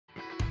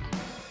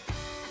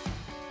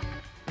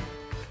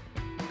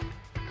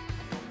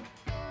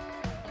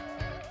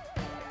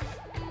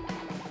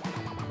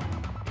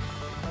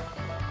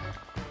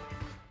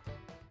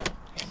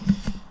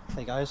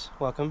guys,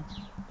 welcome.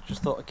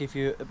 Just thought I'd give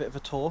you a bit of a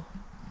tour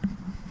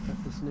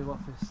of this new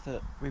office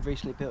that we've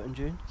recently built in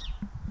June.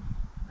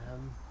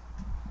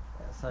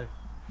 So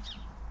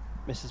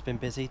Miss has been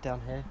busy down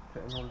here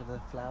putting all of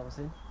the flowers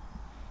in.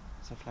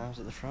 Some flowers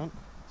at the front.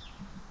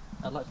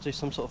 I'd like to do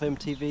some sort of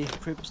MTV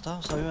improvement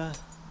style, so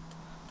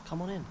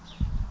come on in.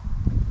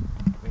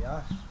 Here we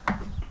are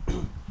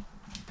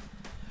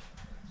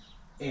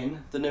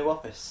in the new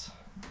office.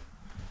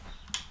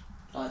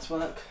 Lights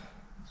work.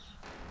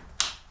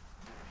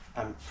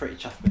 I'm pretty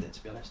chuffed with it,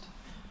 to be honest.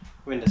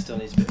 Window still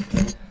needs a bit of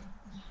cleaning.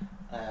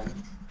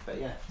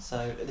 But yeah,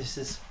 so this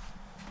is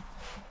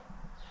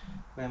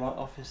where my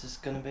office is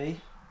going to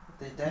be.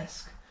 The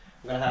desk.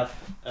 I'm going to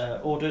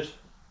have ordered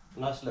a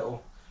nice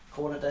little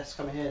corner desk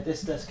coming here.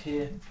 This desk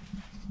here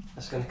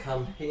is going to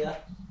come here.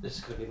 This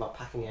is going to be my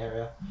packing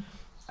area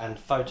and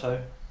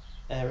photo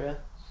area.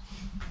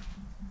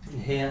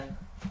 In here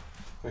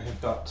we have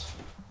got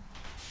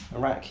a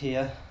rack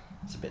here.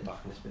 It's a bit dark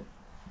in this bit.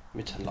 Let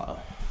me turn the light on.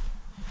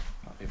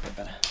 Might be a bit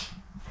better.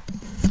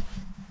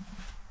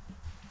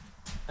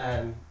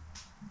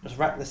 There's a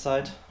rack this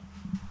side,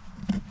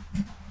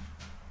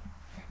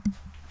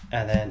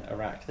 and then a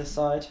rack this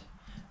side,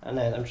 and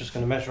then I'm just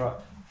going to measure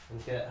up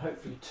and get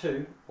hopefully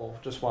two or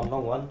just one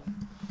long one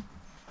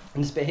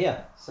in this bit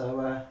here.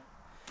 So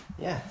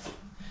yeah,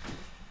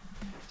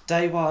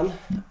 day one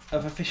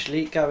of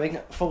officially going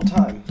full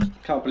time.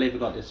 Can't believe we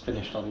got this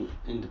finished on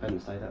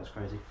Independence Day. That was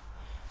crazy.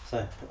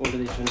 So all of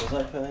these windows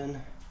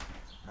open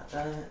like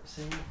that.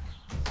 See,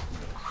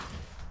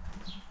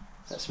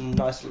 got some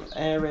nice little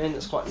air in.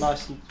 It's quite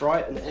nice and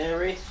bright and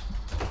airy.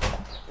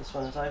 This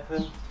one is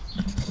open.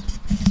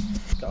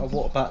 Got a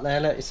water butt there,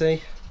 let you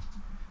see,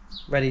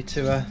 ready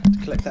to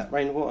collect that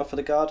rainwater for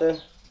the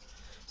garden.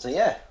 So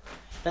yeah,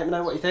 let me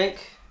know what you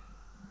think.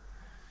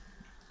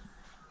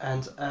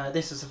 And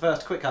this is the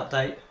first quick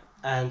update,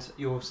 and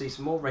you'll see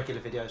some more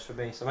regular videos from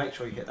me, so make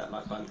sure you hit that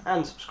like button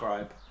and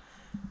subscribe.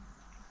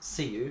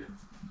 See you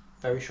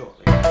very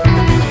shortly.